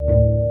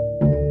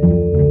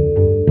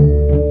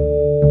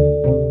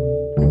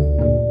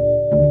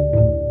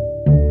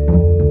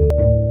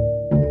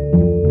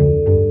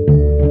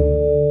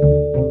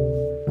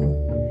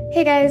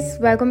guys,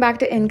 welcome back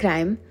to In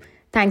Crime.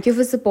 Thank you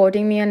for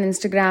supporting me on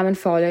Instagram and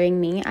following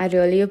me. I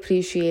really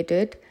appreciate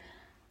it.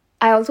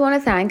 I also want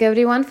to thank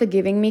everyone for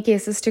giving me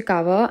cases to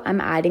cover. I'm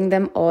adding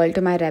them all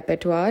to my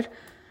repertoire.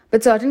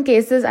 But certain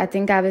cases I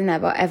think I will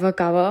never ever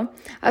cover.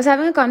 I was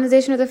having a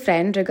conversation with a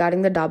friend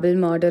regarding the double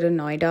murder in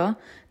Noida,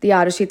 the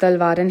Arushi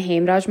Talwar and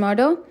Hemraj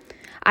murder.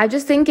 I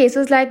just think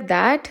cases like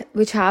that,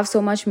 which have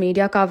so much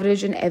media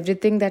coverage and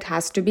everything that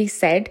has to be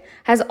said,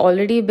 has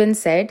already been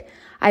said.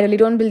 I really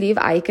don't believe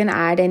I can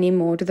add any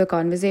more to the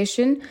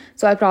conversation,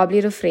 so I'll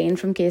probably refrain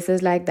from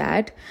cases like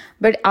that.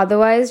 But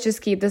otherwise,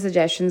 just keep the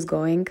suggestions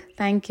going.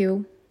 Thank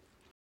you.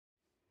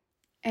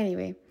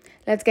 Anyway,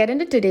 let's get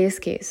into today's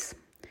case.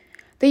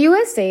 The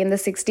USA in the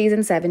 60s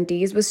and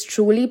 70s was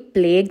truly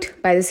plagued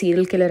by the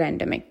serial killer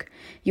endemic.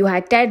 You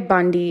had Ted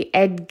Bundy,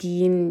 Ed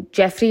Gein,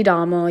 Jeffrey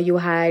Dahmer, you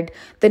had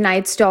the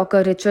Night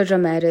Stalker Richard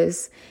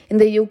Ramirez. In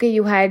the UK,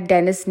 you had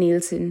Dennis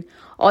Nielsen.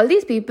 All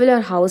these people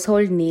are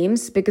household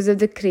names because of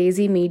the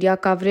crazy media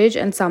coverage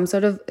and some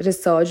sort of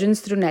resurgence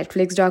through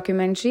Netflix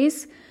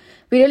documentaries.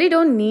 We really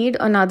don't need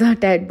another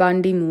Ted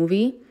Bundy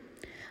movie.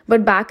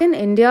 But back in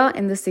India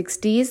in the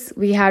 60s,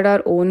 we had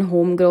our own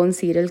homegrown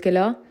serial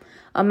killer,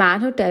 a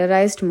man who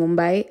terrorized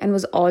Mumbai and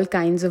was all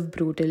kinds of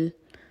brutal.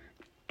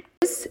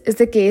 This is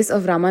the case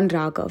of Raman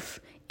Raghav,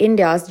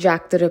 India's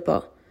Jack the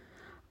Ripper.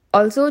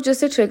 Also,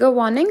 just a trigger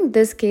warning,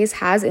 this case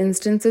has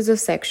instances of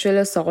sexual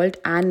assault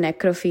and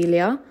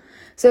necrophilia.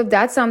 So if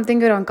that's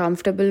something you're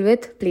uncomfortable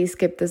with, please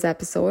skip this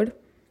episode.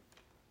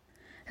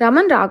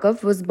 Raman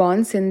Raghav was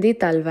born Sindhi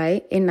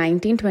Talvai in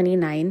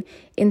 1929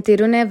 in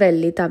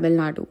Tirunelveli, Tamil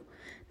Nadu.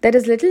 There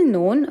is little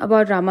known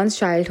about Raman's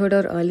childhood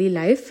or early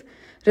life.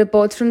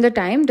 Reports from the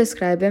time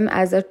describe him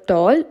as a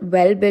tall,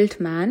 well-built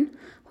man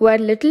who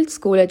had little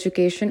school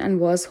education and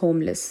was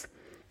homeless.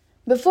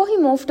 Before he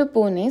moved to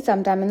Pune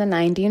sometime in the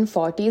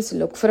 1940s to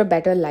look for a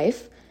better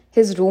life,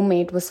 his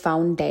roommate was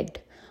found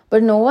dead.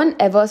 But no one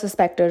ever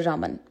suspected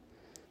Raman.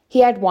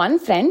 He had one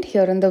friend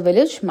here in the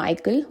village,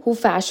 Michael, who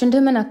fashioned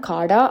him an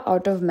akada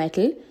out of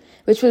metal,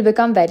 which will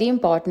become very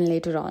important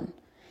later on.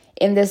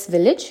 In this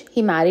village,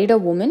 he married a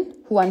woman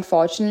who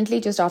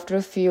unfortunately just after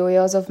a few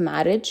years of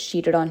marriage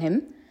cheated on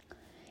him.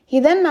 He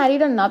then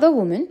married another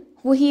woman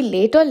who he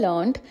later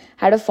learned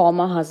had a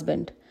former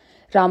husband.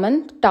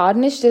 Raman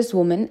tarnished this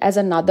woman as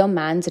another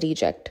man's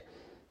reject.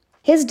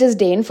 His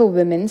disdain for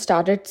women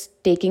started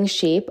taking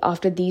shape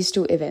after these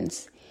two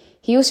events.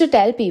 He used to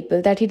tell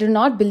people that he did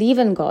not believe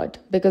in God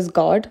because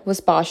God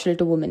was partial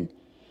to women.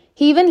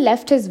 He even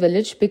left his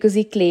village because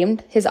he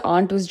claimed his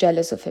aunt was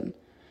jealous of him.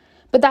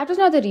 But that was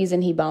not the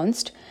reason he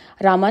bounced.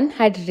 Raman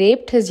had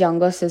raped his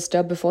younger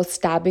sister before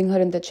stabbing her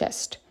in the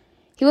chest.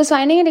 He was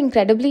finding it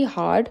incredibly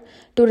hard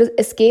to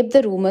escape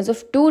the rumors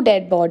of two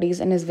dead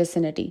bodies in his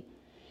vicinity.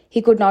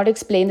 He could not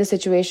explain the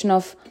situation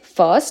of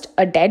first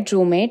a dead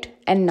roommate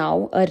and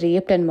now a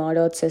raped and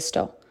murdered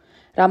sister.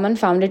 Raman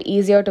found it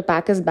easier to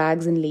pack his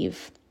bags and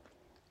leave.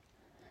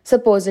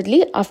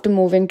 Supposedly, after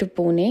moving to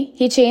Pune,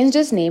 he changed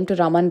his name to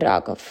Raman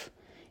Raghav.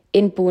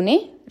 In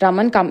Pune,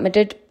 Raman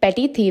committed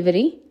petty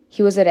thievery.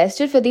 He was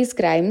arrested for these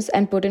crimes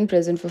and put in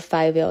prison for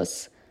 5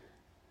 years.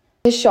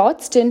 His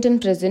short stint in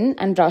prison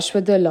and brush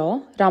with the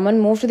law,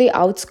 Raman moved to the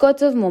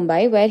outskirts of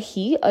Mumbai where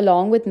he,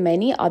 along with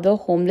many other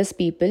homeless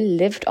people,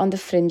 lived on the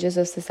fringes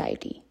of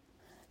society.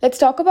 Let's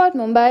talk about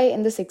Mumbai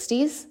in the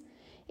 60s.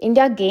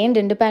 India gained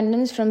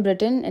independence from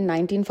Britain in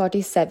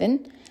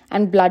 1947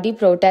 and bloody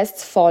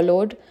protests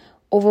followed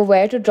over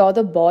where to draw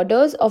the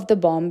borders of the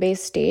Bombay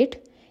state.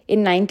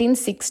 In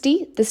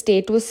 1960, the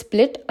state was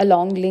split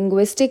along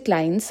linguistic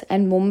lines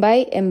and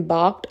Mumbai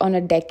embarked on a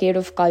decade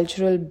of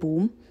cultural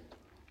boom.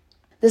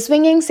 The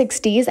swinging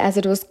 60s, as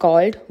it was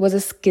called, was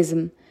a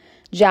schism.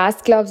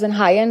 Jazz clubs and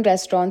high-end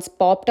restaurants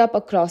popped up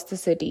across the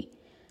city.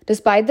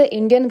 Despite the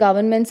Indian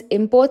government's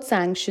import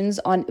sanctions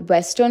on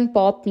Western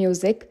pop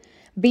music,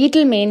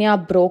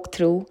 Beatlemania broke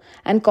through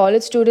and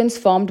college students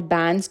formed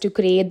bands to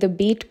create the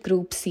beat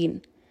group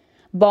scene.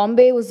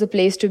 Bombay was the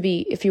place to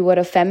be if you were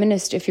a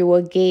feminist, if you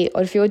were gay,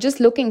 or if you were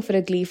just looking for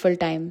a gleeful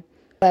time.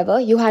 However,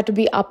 you had to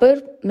be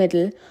upper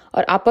middle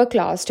or upper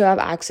class to have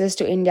access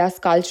to India's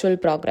cultural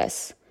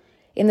progress.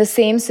 In the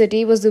same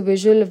city was the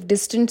visual of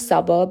distant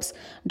suburbs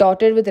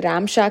dotted with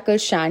ramshackle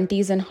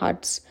shanties and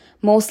huts,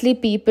 mostly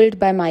peopled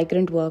by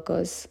migrant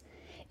workers.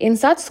 In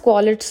such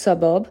squalid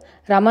suburb,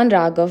 Raman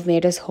Raghav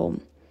made his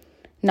home.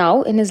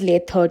 Now, in his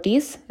late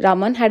 30s,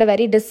 Raman had a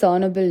very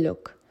discernible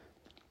look.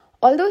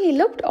 Although he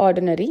looked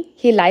ordinary,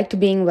 he liked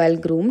being well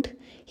groomed.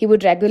 He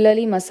would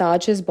regularly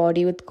massage his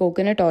body with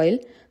coconut oil,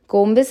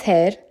 comb his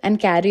hair, and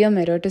carry a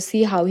mirror to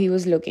see how he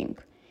was looking.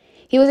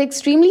 He was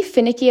extremely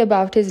finicky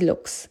about his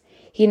looks.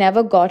 He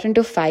never got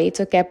into fights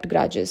or kept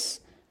grudges.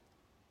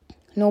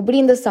 Nobody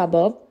in the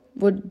suburb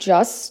would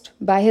just,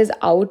 by his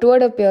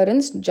outward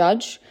appearance,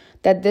 judge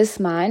that this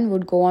man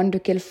would go on to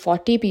kill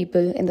 40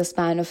 people in the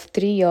span of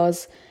 3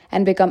 years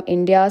and become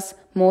India's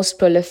most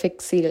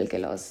prolific serial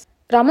killers.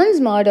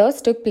 Raman's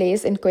murders took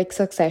place in quick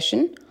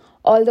succession.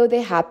 Although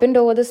they happened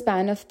over the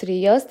span of 3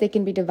 years, they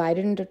can be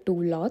divided into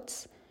 2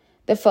 lots.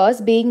 the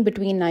first being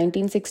between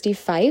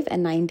 1965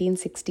 and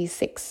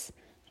 1966.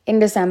 In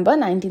December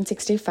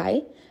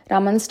 1965,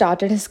 Raman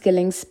started his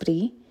killing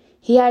spree.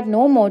 He had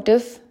no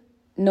motive,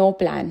 no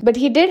plan, but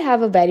he did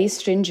have a very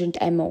stringent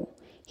MO.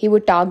 He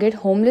would target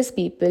homeless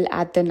people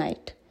at the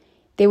night.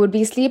 They would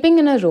be sleeping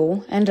in a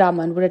row and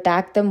Raman would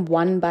attack them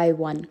one by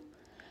one.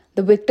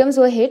 The victims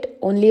were hit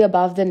only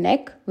above the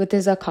neck with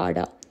his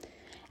akada,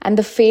 and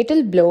the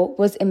fatal blow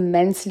was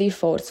immensely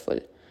forceful.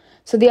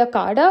 So the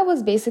akada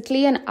was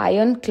basically an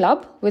iron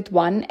club with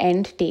one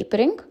end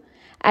tapering.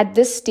 At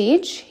this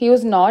stage, he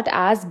was not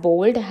as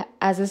bold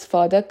as his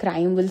further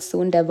crime will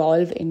soon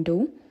devolve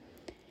into.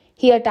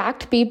 He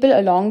attacked people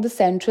along the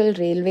central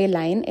railway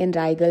line in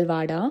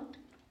Raigalwada.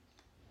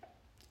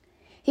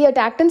 He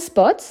attacked in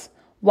spurts,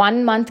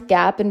 1 month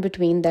gap in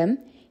between them.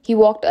 He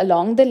walked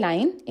along the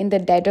line in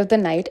the dead of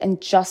the night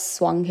and just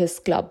swung his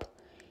club.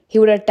 He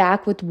would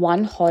attack with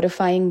one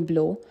horrifying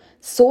blow,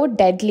 so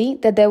deadly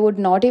that there would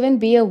not even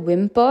be a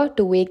whimper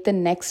to wake the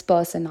next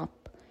person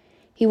up.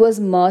 He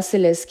was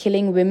merciless,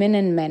 killing women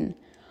and men.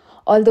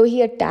 Although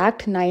he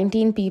attacked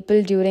 19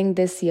 people during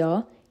this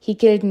year, he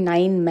killed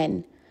 9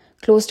 men,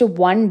 close to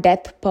 1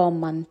 death per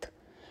month.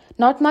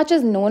 Not much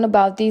is known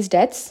about these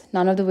deaths,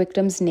 none of the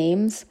victims'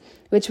 names,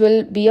 which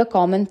will be a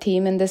common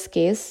theme in this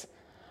case.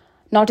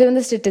 Not even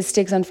the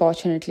statistics,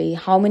 unfortunately,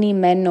 how many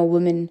men or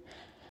women.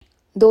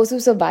 Those who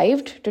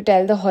survived to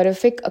tell the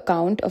horrific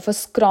account of a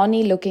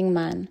scrawny-looking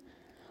man.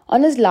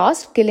 On his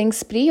last killing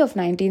spree of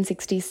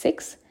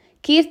 1966,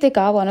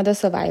 Kirtika, one of the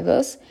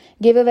survivors,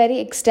 gave a very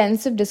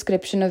extensive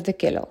description of the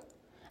killer,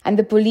 and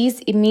the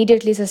police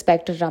immediately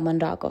suspected Raman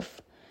Raghav.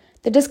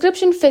 The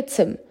description fits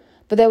him,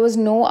 but there was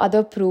no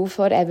other proof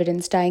or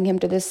evidence tying him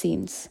to the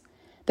scenes.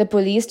 The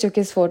police took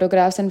his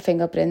photographs and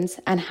fingerprints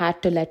and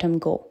had to let him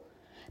go.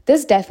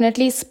 This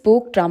definitely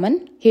spooked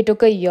Raman. He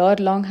took a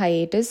year-long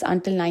hiatus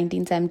until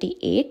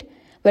 1978,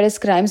 where his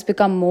crimes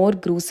became more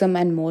gruesome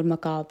and more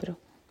macabre.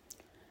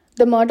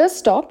 The murders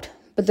stopped,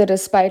 but the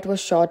respite was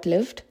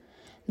short-lived.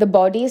 The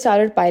bodies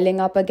started piling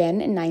up again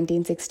in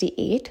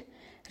 1968.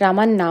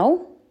 Raman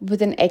now,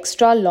 with an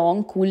extra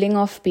long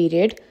cooling-off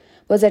period,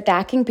 was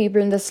attacking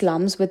people in the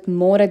slums with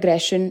more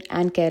aggression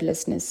and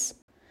carelessness.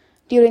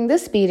 During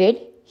this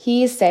period,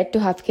 he is said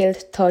to have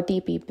killed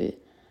 30 people.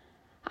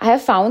 I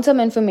have found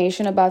some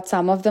information about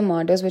some of the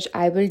murders which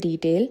I will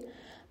detail,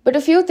 but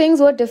a few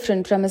things were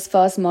different from his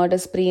first murder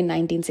spree in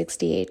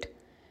 1968.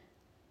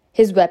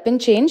 His weapon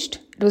changed.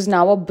 It was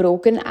now a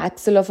broken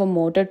axle of a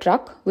motor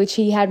truck, which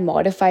he had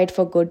modified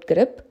for good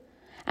grip.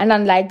 And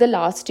unlike the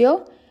last year,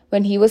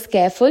 when he was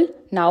careful,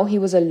 now he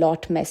was a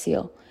lot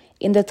messier.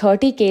 In the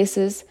 30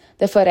 cases,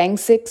 the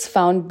forensics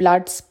found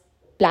blood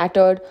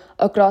splattered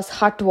across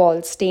hut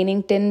walls,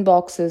 staining tin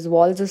boxes,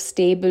 walls of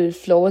stable,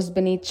 floors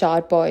beneath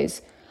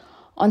charpoys,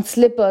 on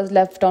slippers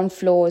left on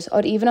floors,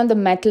 or even on the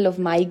metal of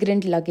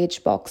migrant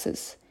luggage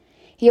boxes.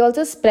 He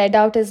also spread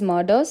out his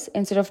murders.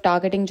 Instead of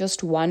targeting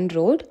just one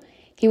road,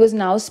 he was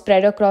now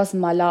spread across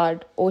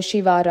Malad,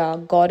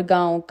 Oshiwara,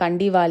 Gorgaon,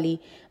 Kandivali,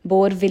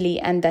 Borivali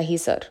and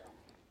Dahisar.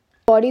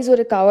 Bodies were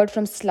recovered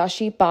from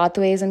slushy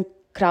pathways and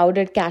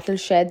crowded cattle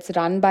sheds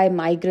run by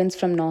migrants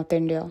from North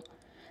India.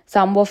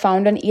 Some were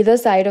found on either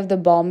side of the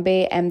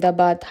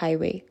Bombay-Ahmedabad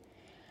highway.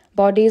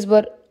 Bodies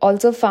were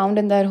also found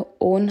in their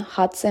own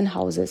huts and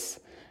houses.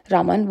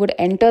 Raman would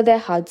enter their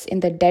huts in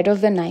the dead of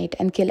the night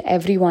and kill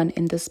everyone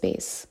in the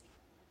space.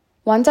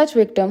 One such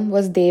victim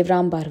was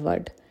Devram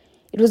Barwad.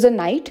 It was a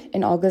night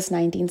in August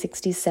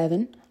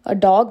 1967. A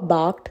dog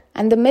barked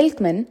and the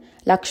milkman,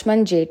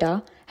 Lakshman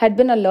Jeta, had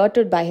been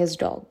alerted by his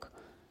dog.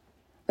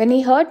 When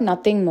he heard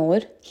nothing more,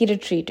 he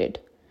retreated.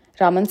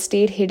 Raman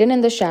stayed hidden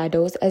in the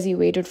shadows as he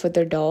waited for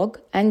the dog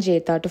and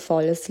Jeta to fall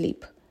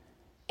asleep.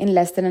 In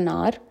less than an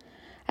hour,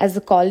 as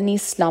the colony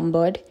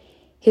slumbered,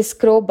 his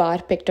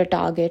crowbar picked a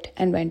target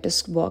and went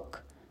to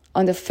work.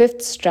 On the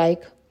 5th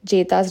strike,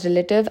 Jeta's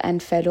relative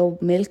and fellow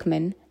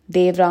milkman,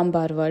 Devram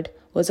Barwad,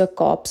 was a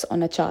corpse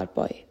on a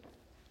charpoy.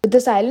 With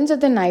the silence of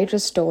the night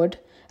restored,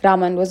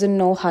 Raman was in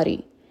no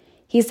hurry.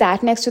 He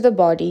sat next to the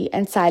body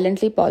and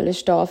silently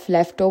polished off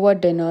leftover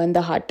dinner in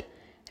the hut,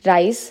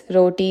 rice,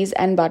 rotis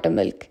and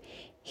buttermilk.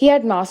 He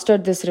had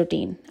mastered this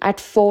routine. At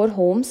 4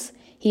 homes,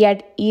 he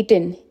had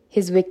eaten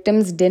his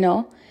victims'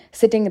 dinner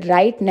sitting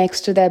right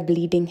next to their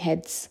bleeding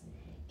heads.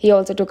 He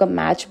also took a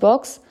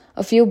matchbox,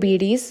 a few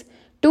beedies,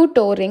 2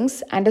 toe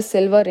rings and a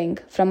silver ring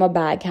from a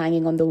bag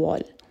hanging on the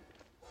wall.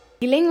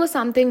 Stealing was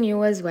something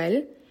new as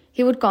well.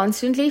 He would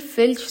constantly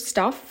filch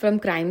stuff from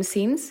crime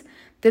scenes.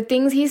 The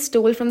things he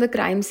stole from the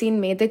crime scene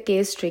made the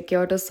case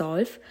trickier to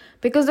solve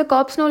because the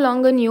cops no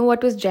longer knew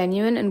what was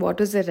genuine and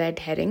what was a red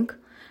herring.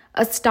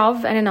 A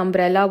stove and an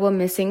umbrella were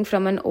missing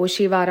from an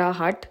Oshiwara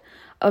hut,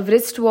 a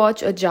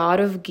wristwatch, a jar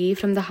of ghee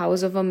from the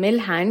house of a mill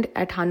hand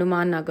at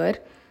Hanuman Nagar,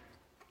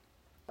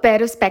 a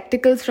pair of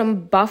spectacles from a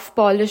buff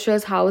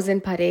polisher's house in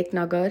Parek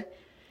Nagar.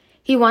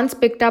 He once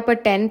picked up a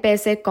 10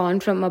 paise corn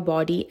from a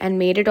body and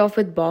made it off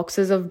with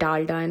boxes of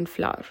dalda and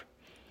flour.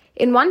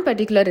 In one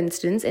particular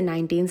instance, in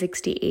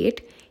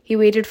 1968, he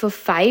waited for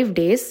 5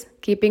 days,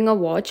 keeping a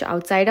watch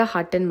outside a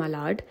hut in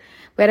Malad,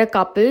 where a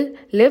couple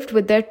lived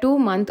with their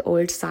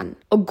 2-month-old son.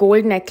 A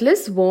gold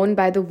necklace worn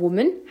by the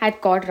woman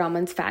had caught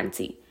Raman's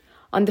fancy.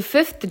 On the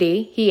 5th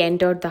day, he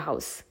entered the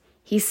house.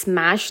 He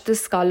smashed the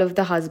skull of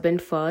the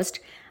husband first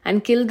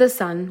and killed the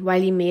son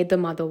while he made the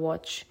mother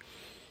watch.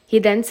 He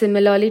then,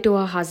 similarly to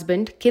her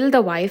husband, killed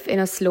the wife in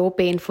a slow,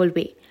 painful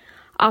way.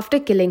 After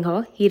killing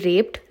her, he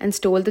raped and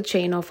stole the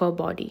chain off her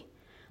body.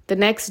 The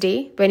next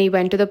day, when he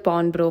went to the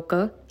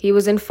pawnbroker, he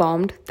was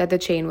informed that the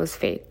chain was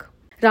fake.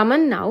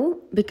 Raman now,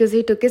 because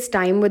he took his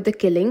time with the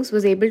killings,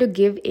 was able to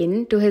give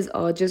in to his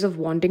urges of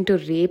wanting to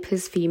rape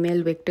his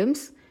female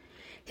victims.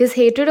 His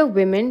hatred of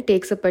women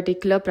takes a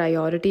particular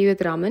priority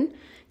with Raman,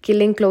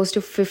 killing close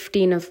to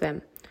 15 of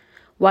them.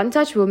 One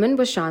such woman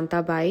was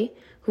Shantabai,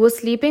 who was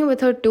sleeping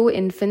with her 2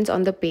 infants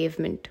on the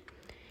pavement.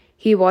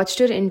 He watched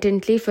her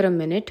intently for a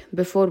minute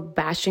before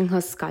bashing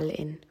her skull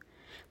in.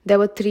 There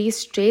were 3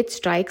 straight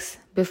strikes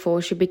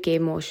before she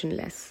became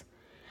motionless,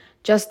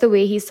 just the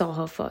way he saw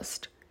her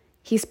first.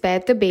 He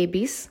spared the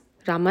babies.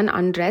 Raman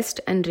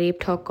undressed and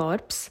raped her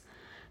corpse.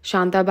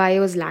 Shantabai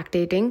was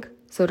lactating,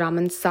 so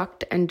Raman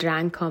sucked and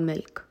drank her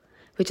milk,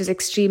 which is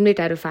extremely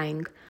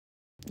terrifying.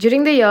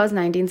 During the years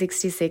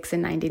 1966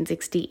 and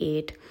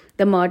 1968,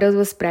 the murders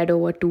were spread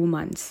over 2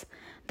 months.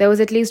 There was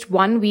at least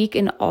 1 week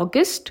in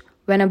August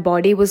when a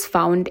body was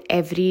found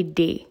every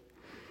day.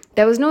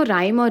 There was no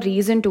rhyme or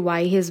reason to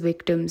why his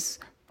victims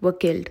were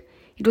killed.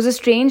 It was a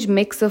strange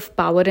mix of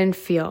power and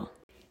fear.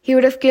 He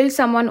would have killed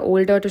someone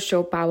older to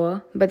show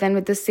power, but then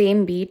with the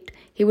same beat,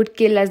 he would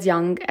kill as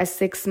young as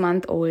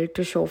 6-month-old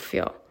to show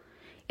fear.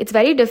 It's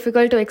very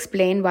difficult to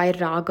explain why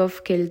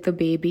Raghav killed the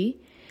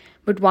baby,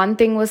 but one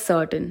thing was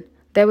certain.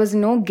 There was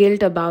no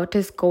guilt about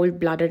his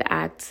cold-blooded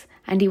acts,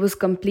 and he was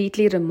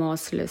completely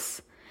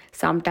remorseless.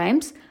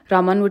 Sometimes,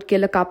 Raman would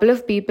kill a couple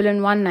of people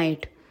in one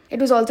night. It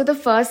was also the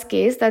first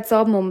case that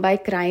saw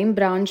Mumbai Crime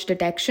Branch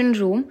Detection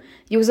Room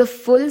use a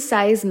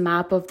full-size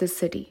map of the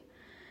city.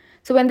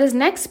 So when this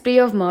next spree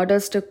of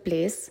murders took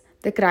place,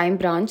 the crime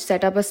branch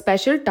set up a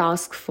special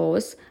task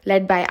force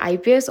led by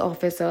IPS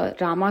officer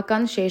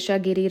Ramakant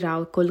Sheshagiri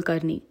Rao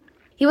Kulkarni.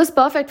 He was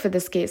perfect for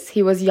this case.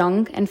 He was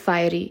young and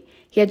fiery.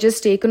 He had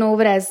just taken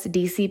over as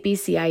DCP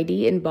CID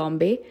in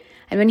Bombay,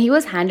 and when he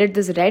was handed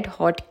this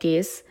red-hot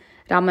case,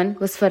 Raman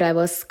was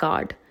forever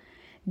scarred.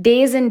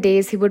 Days and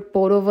days he would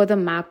pore over the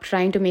map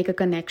trying to make a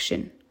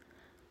connection.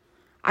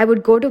 I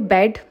would go to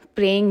bed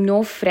praying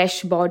no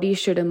fresh bodies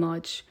should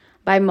emerge.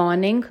 By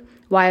morning,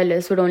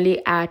 wireless would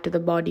only add to the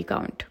body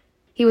count.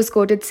 He was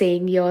quoted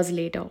saying years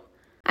later.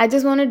 I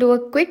just want to do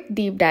a quick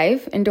deep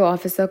dive into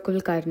Officer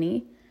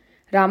Kulkarni.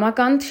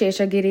 Ramakant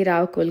Sheshagiri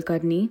Rao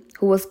Kulkarni,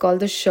 who was called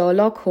the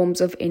Sherlock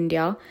Holmes of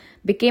India,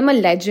 became a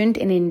legend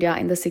in India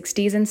in the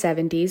 60s and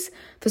 70s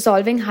for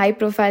solving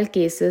high-profile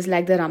cases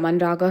like the Raman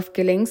Raghav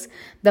killings,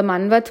 the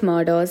Manvat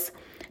murders,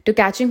 to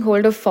catching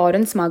hold of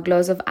foreign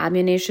smugglers of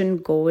ammunition,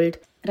 gold.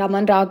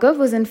 Raman Raghav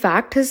was in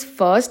fact his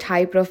first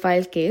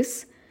high-profile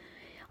case.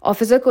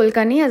 Officer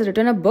Kulkarni has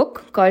written a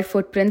book called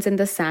Footprints in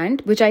the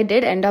Sand, which I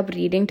did end up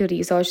reading to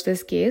research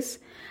this case.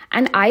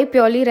 And I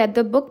purely read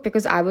the book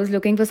because I was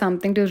looking for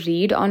something to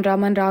read on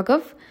Raman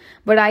Raghav.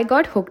 But I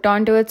got hooked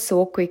onto it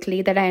so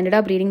quickly that I ended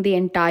up reading the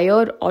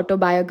entire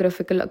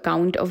autobiographical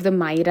account of the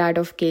myriad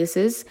of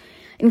cases,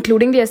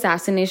 including the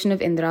assassination of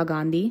Indira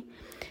Gandhi.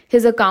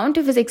 His account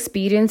of his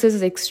experiences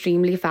is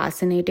extremely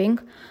fascinating,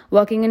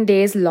 working in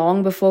days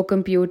long before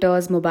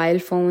computers, mobile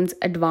phones,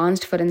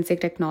 advanced forensic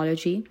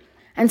technology,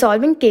 and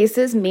solving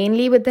cases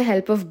mainly with the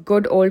help of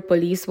good old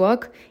police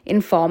work,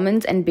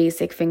 informants, and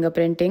basic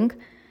fingerprinting.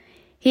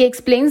 He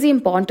explains the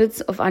importance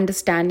of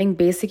understanding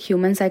basic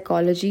human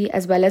psychology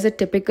as well as a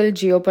typical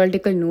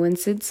geopolitical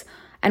nuances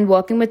and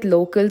working with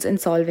locals in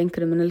solving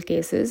criminal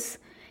cases.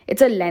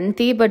 It's a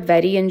lengthy but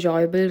very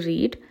enjoyable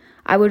read.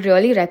 I would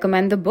really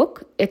recommend the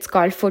book. It's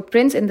called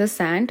Footprints in the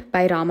Sand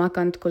by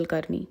Ramakant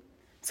Kulkarni.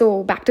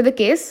 So back to the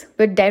case.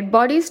 With dead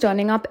bodies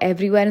turning up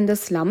everywhere in the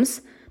slums,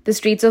 the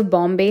streets of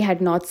Bombay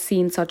had not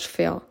seen such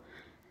fear.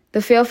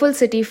 The fearful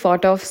city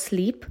fought off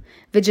sleep.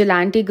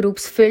 Vigilante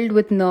groups filled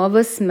with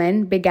nervous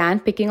men began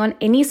picking on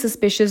any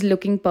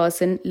suspicious-looking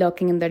person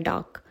lurking in the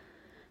dark.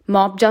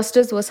 Mob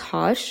justice was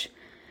harsh.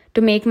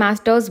 To make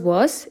matters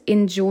worse,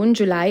 in June,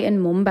 July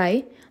in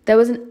Mumbai, there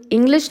was an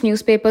English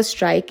newspaper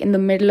strike in the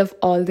middle of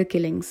all the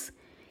killings.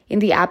 In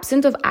the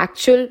absence of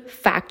actual,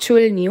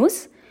 factual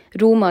news,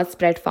 rumors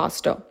spread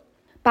faster.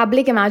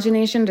 Public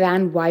imagination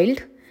ran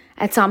wild.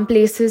 At some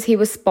places, he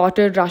was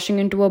spotted rushing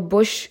into a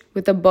bush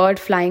with a bird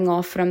flying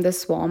off from the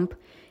swamp.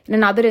 In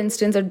another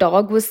instance, a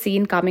dog was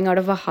seen coming out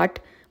of a hut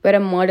where a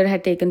murder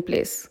had taken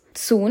place.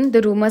 Soon,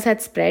 the rumors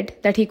had spread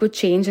that he could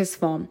change his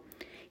form.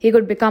 He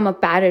could become a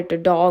parrot, a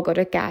dog, or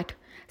a cat.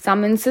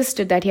 Some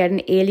insisted that he had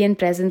an alien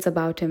presence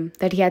about him,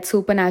 that he had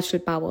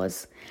supernatural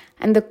powers.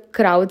 And the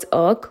crowd's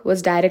irk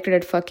was directed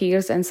at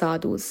fakirs and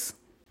sadhus.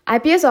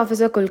 IPS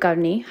officer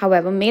Kulkarni,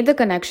 however, made the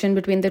connection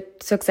between the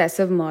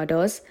successive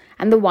murders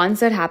and the ones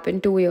that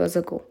happened 2 years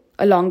ago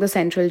along the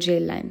central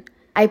jail line.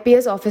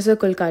 IPS officer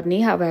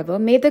Kulkarni, however,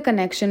 made the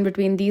connection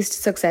between these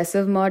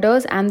successive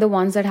murders and the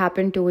ones that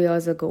happened 2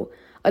 years ago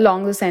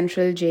along the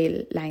central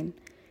jail line.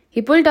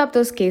 He pulled up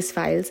those case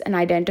files and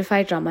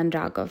identified Raman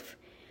Raghav.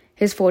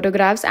 His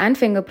photographs and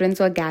fingerprints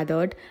were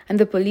gathered, and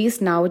the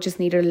police now just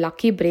needed a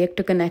lucky break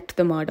to connect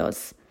the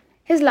murders.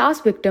 His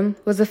last victim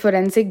was the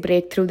forensic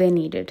breakthrough they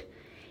needed.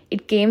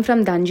 It came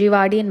from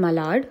Danjiwadi in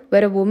Malad,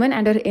 where a woman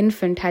and her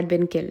infant had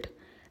been killed.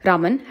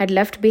 Raman had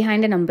left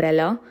behind an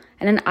umbrella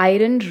and an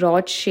iron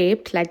rod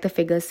shaped like the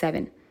figure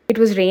 7. It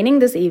was raining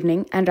this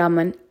evening, and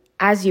Raman,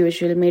 as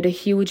usual, made a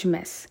huge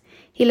mess.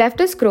 He left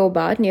his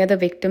crowbar near the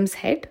victim's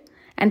head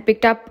and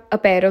picked up a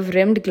pair of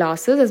rimmed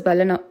glasses as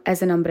well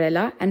as an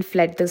umbrella and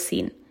fled the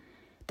scene.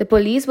 The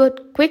police were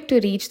quick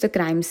to reach the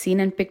crime scene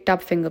and picked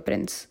up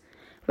fingerprints.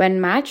 When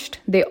matched,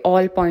 they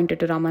all pointed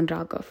to Raman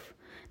Raghav,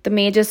 the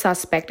major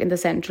suspect in the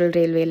Central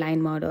Railway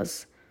line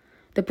murders.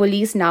 The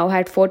police now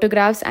had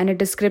photographs and a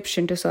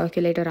description to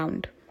circulate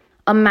around.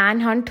 A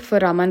manhunt for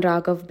Raman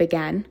Raghav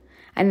began,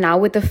 and now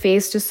with a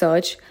phase to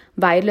search,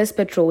 wireless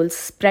patrols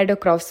spread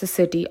across the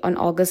city on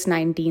August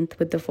 19th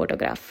with the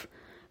photograph.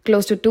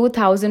 Close to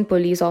 2,000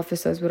 police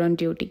officers were on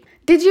duty.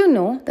 Did you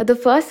know that the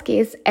first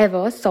case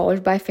ever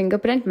solved by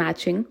fingerprint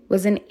matching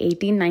was in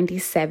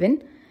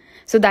 1897?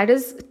 So that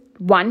is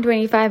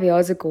 125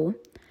 years ago.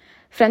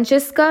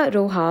 Francisca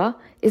Roja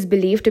is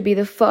believed to be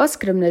the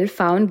first criminal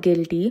found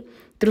guilty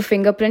through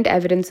fingerprint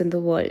evidence in the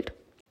world.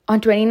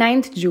 On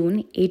 29th June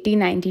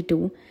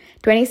 1892,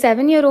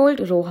 27-year-old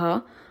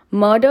Roja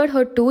murdered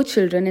her 2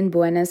 children in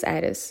Buenos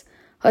Aires.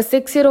 Her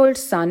 6-year-old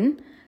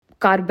son,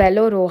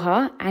 Carbello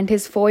Roja, and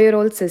his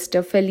 4-year-old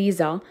sister,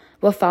 Felisa,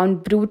 were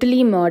found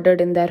brutally murdered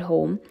in their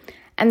home,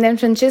 and then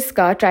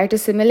Francisca tried to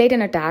simulate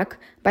an attack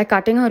by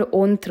cutting her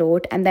own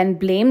throat and then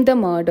blamed the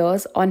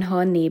murders on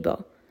her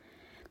neighbor.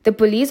 The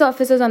police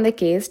officers on the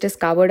case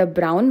discovered a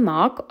brown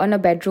mark on a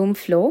bedroom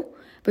floor,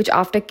 which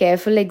after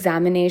careful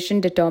examination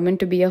determined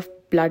to be a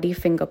bloody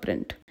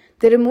fingerprint.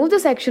 They removed the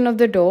section of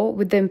the door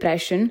with the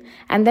impression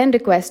and then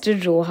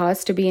requested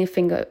Rojas to be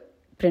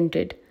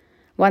fingerprinted.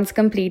 Once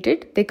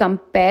completed, they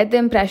compared the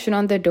impression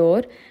on the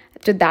door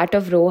to that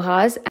of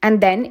Rojas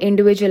and then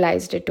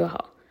individualized it to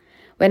her.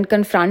 When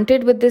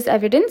confronted with this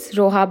evidence,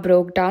 Roja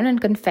broke down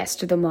and confessed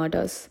to the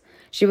murders.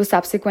 She was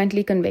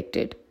subsequently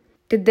convicted.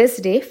 To this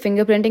day,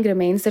 fingerprinting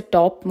remains the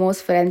top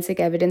most forensic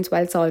evidence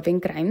while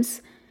solving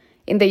crimes.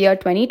 In the year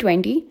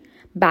 2020,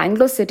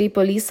 Bangalore City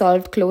Police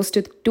solved close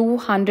to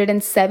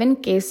 207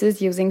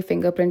 cases using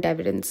fingerprint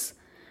evidence.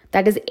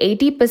 That is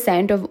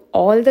 80% of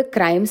all the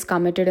crimes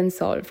committed and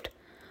solved.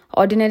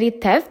 Ordinary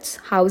thefts,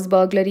 house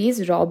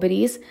burglaries,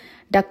 robberies,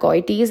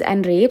 dacoities,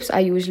 and rapes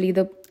are usually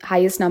the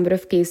highest number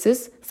of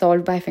cases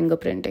solved by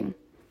fingerprinting.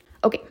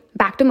 Okay,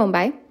 back to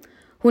Mumbai,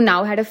 who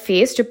now had a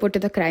face to put to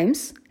the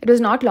crimes. It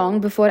was not long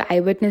before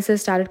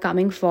eyewitnesses started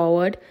coming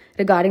forward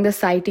regarding the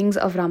sightings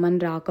of Raman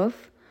Raghav.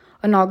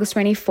 On August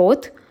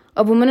 24th,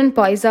 a woman in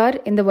Poisar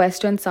in the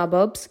western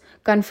suburbs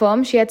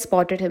confirmed she had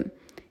spotted him.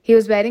 He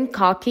was wearing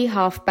khaki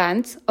half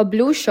pants, a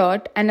blue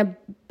shirt,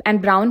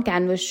 and brown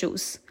canvas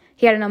shoes.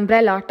 He had an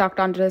umbrella tucked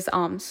under his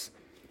arms.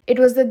 It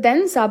was the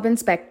then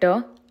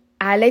sub-inspector,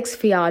 Alex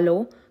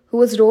Fialo, who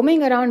was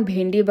roaming around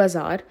Bhendi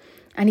Bazaar,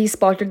 and he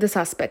spotted the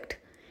suspect.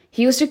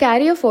 He used to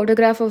carry a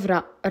photograph of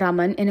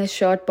Raman in his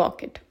shirt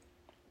pocket.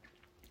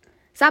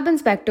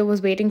 Sub-inspector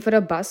was waiting for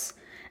a bus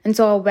and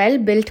saw a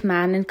well-built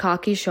man in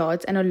khaki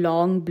shorts and a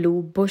long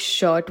blue bush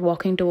shirt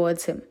walking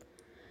towards him.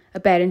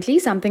 Apparently,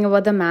 something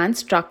about the man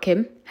struck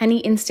him, and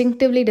he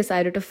instinctively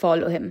decided to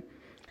follow him.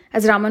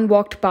 As Raman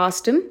walked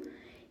past him,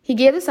 he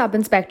gave the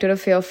sub-inspector a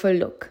fearful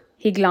look.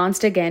 He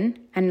glanced again,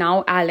 and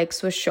now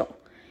Alex was sure.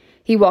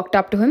 He walked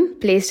up to him,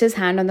 placed his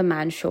hand on the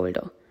man's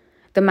shoulder.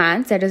 The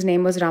man said his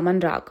name was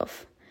Raman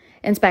Raghav.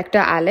 Inspector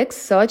Alex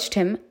searched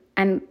him,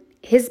 and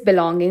his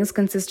belongings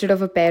consisted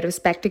of a pair of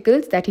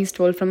spectacles that he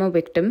stole from a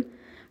victim,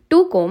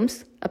 2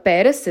 combs, a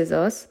pair of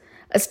scissors,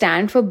 a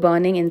stand for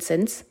burning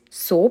incense,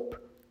 soap,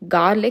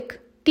 garlic,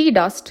 tea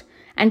dust,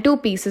 and 2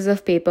 pieces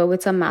of paper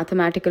with some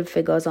mathematical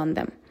figures on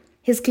them.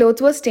 His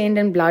clothes were stained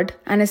in blood,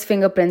 and his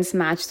fingerprints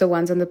matched the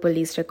ones on the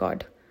police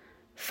record.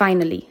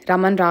 Finally,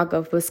 Raman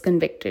Raghav was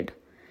convicted.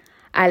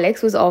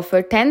 Alex was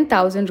offered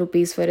 10,000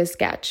 rupees for his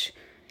catch.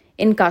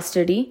 In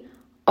custody,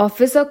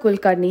 Officer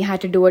Kulkarni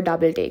had to do a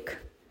double take.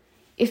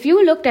 If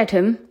you looked at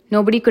him,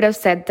 nobody could have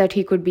said that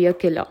he could be a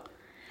killer.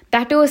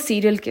 That too a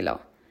serial killer.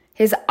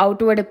 His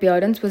outward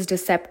appearance was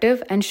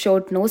deceptive and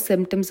showed no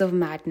symptoms of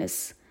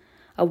madness.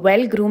 A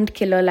well-groomed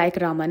killer like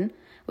Raman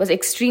was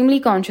extremely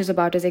conscious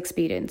about his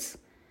experience.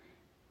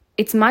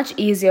 It's much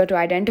easier to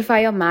identify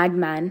a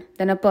madman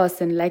than a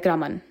person like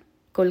Raman,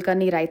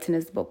 Kulkarni writes in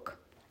his book.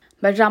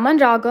 But Raman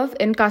Raghav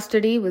in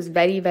custody was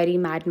very, very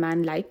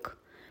madman-like.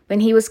 When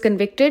he was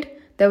convicted,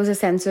 there was a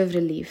sense of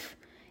relief.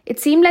 It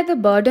seemed like the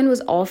burden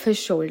was off his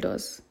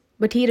shoulders.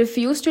 But he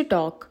refused to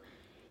talk.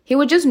 He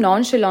would just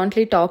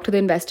nonchalantly talk to the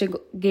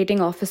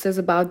investigating officers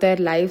about their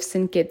lives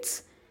and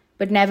kids,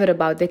 but never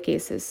about their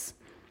cases.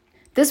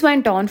 This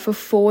went on for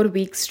 4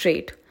 weeks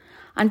straight,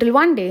 until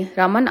one day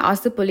Raman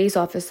asked the police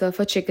officer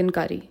for chicken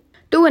curry.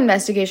 Two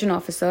investigation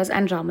officers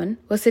and Raman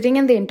were sitting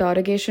in the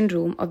interrogation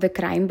room of the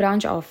crime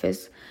branch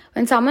office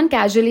when someone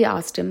casually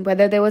asked him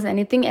whether there was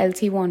anything else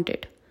he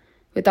wanted.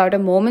 Without a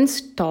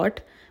moment's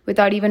thought,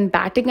 without even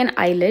batting an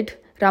eyelid,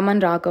 Raman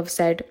Raghav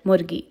said,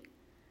 "Murgi."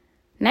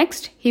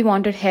 Next, he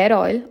wanted hair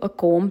oil, a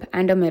comb,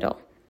 and a mirror.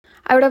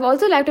 "I would have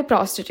also liked a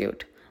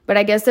prostitute, but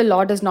I guess the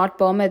law does not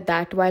permit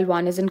that while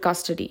one is in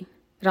custody,"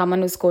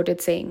 Raman was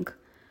quoted saying.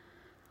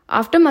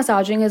 After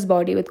massaging his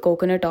body with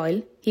coconut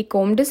oil, he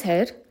combed his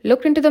hair,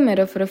 looked into the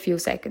mirror for a few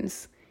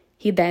seconds.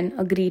 He then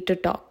agreed to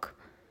talk.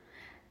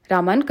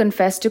 Raman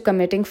confessed to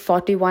committing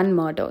 41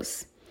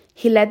 murders.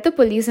 He led the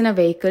police in a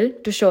vehicle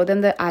to show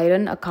them the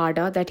iron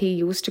akada that he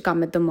used to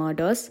commit the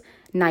murders,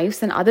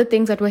 knives, and other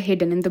things that were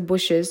hidden in the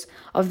bushes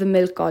of the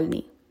milk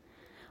colony.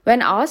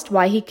 When asked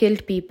why he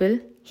killed people,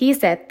 he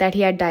said that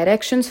he had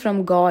directions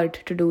from God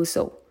to do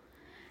so.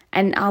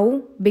 And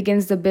now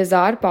begins the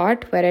bizarre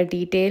part where I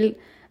detail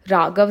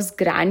Raghav's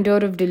grandeur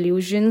of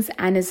delusions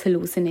and his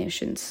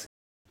hallucinations.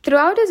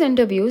 Throughout his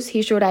interviews,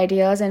 he showed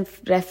ideas and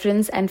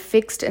reference and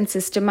fixed and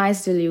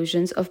systemized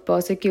delusions of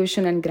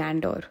persecution and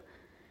grandeur.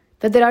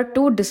 That there are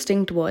two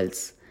distinct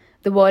worlds.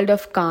 The world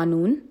of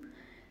Qanoon.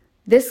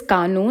 This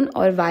Qanoon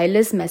or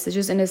wireless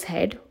messages in his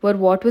head were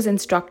what was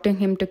instructing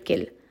him to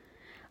kill.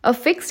 A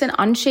fixed and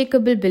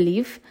unshakable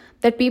belief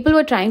that people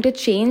were trying to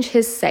change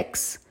his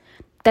sex,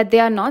 that they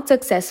are not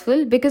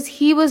successful because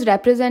he was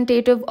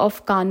representative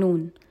of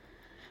Qanoon.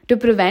 To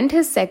prevent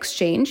his sex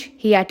change,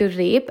 he had to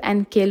rape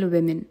and kill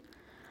women.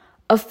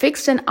 A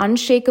fixed and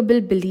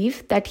unshakable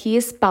belief that he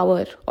is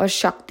power or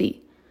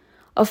Shakti.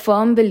 A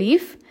firm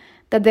belief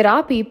that there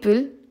are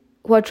people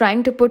who are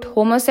trying to put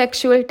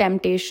homosexual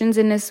temptations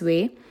in his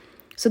way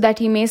so that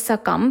he may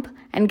succumb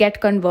and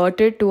get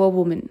converted to a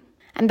woman.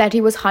 And that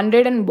he was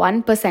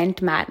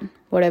 101% man,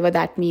 whatever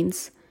that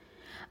means.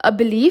 A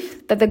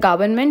belief that the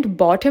government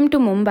brought him to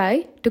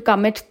Mumbai to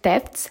commit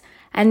thefts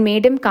and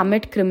made him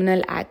commit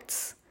criminal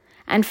acts.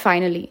 And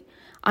finally,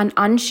 an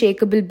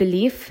unshakable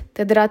belief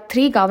that there are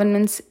three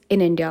governments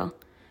in India: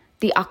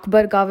 the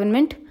Akbar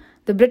government,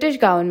 the British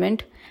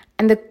government,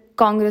 and the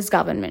Congress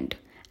government.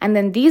 And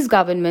then these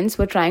governments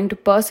were trying to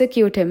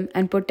persecute him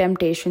and put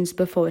temptations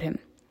before him.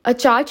 A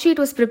charge sheet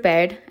was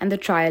prepared and the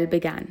trial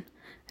began.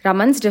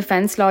 Raman's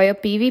defense lawyer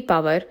P.V.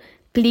 Power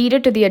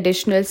pleaded to the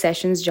additional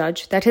sessions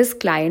judge that his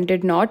client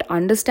did not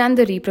understand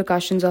the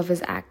repercussions of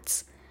his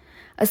acts.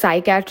 A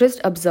psychiatrist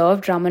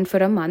observed Raman for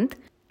a month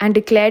and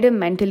declared him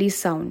mentally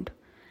sound,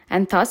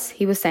 and thus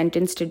he was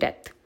sentenced to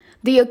death.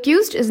 The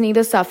accused is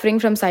neither suffering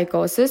from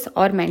psychosis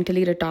or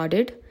mentally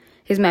retarded.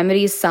 His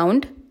memory is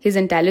sound, his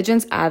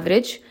intelligence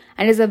average,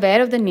 and is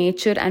aware of the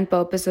nature and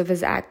purpose of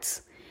his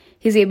acts.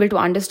 He is able to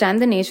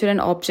understand the nature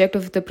and object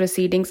of the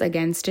proceedings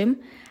against him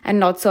and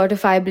not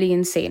certifiably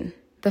insane,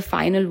 the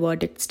final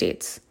verdict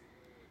states.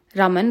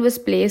 Raman was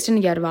placed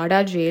in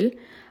Yarwada jail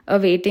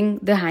awaiting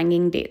the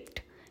hanging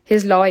date.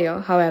 His lawyer,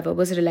 however,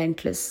 was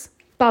relentless.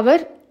 Power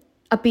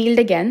appealed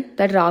again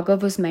that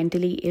Raghav was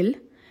mentally ill.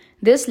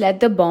 This led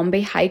the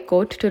Bombay High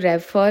Court to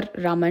refer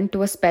Raman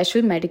to a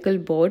special medical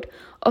board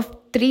of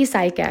 3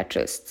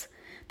 psychiatrists.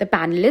 The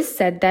panelists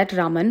said that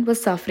Raman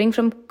was suffering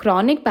from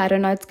chronic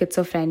paranoid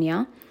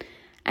schizophrenia,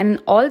 and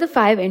in all the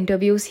 5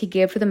 interviews he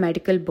gave to the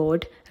medical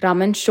board,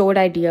 Raman showed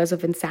ideas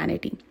of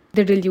insanity.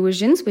 The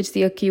delusions which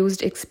the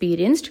accused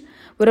experienced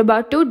were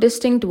about 2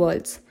 distinct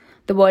worlds,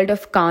 the world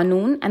of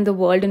Qanoon and the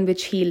world in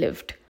which he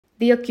lived.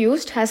 The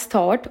accused has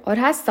thought or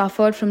has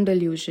suffered from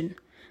delusion,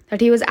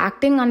 that he was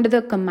acting under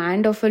the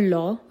command of a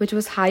law which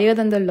was higher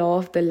than the law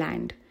of the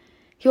land.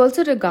 He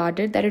also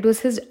regarded that it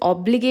was his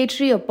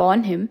obligatory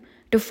upon him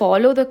to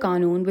follow the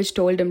Qanoon which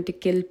told him to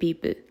kill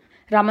people.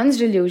 Raman's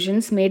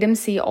delusions made him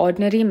see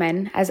ordinary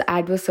men as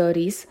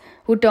adversaries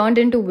who turned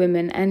into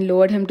women and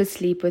lured him to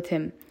sleep with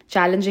him,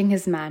 challenging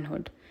his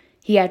manhood.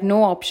 He had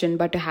no option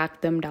but to hack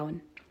them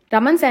down.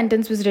 Raman's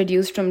sentence was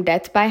reduced from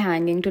death by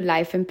hanging to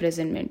life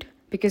imprisonment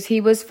because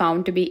he was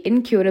found to be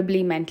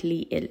incurably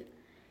mentally ill.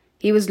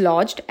 He was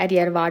lodged at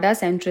Yarwada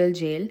Central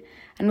Jail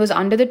and was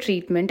under the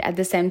treatment at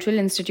the Central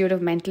Institute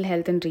of Mental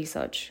Health and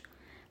Research.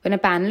 When a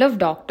panel of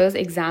doctors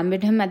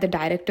examined him at the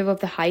directive of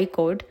the High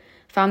Court,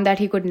 found that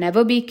he could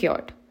never be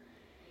cured.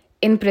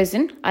 In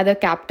prison, other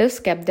captives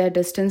kept their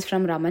distance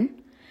from Raman.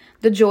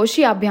 The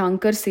Joshi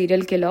Abhyankar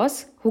serial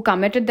killers, who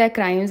committed their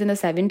crimes in the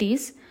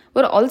 70s,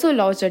 were also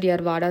lodged at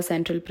Yarwada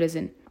Central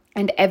Prison,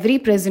 and every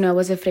prisoner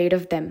was afraid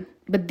of them.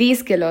 But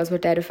these killers were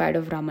terrified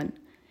of Raman.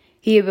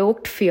 He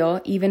evoked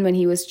fear even when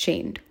he was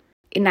chained.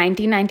 In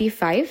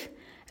 1995,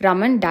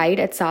 Raman died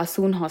at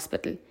Sassoon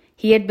Hospital.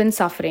 He had been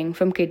suffering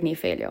from kidney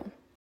failure.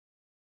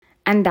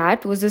 And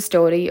that was the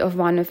story of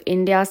one of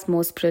India's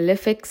most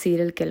prolific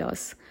serial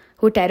killers,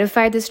 who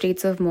terrified the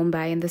streets of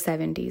Mumbai in the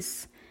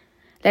 70s.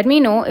 Let me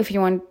know if you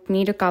want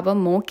me to cover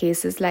more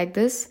cases like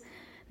this.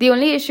 The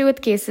only issue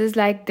with cases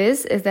like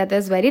this is that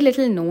there's very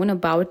little known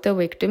about the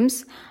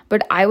victims,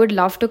 but I would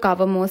love to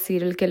cover more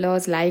serial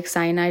killers like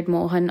Cyanide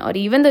Mohan or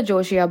even the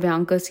Joshi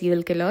Abhyankar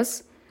serial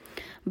killers.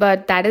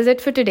 But that is it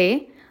for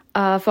today.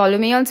 Follow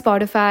me on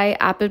Spotify,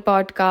 Apple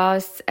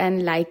Podcasts,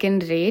 and like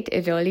and rate.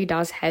 It really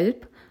does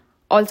help.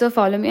 Also,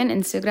 follow me on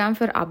Instagram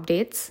for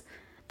updates.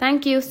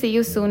 Thank you. See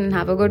you soon and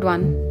have a good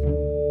one.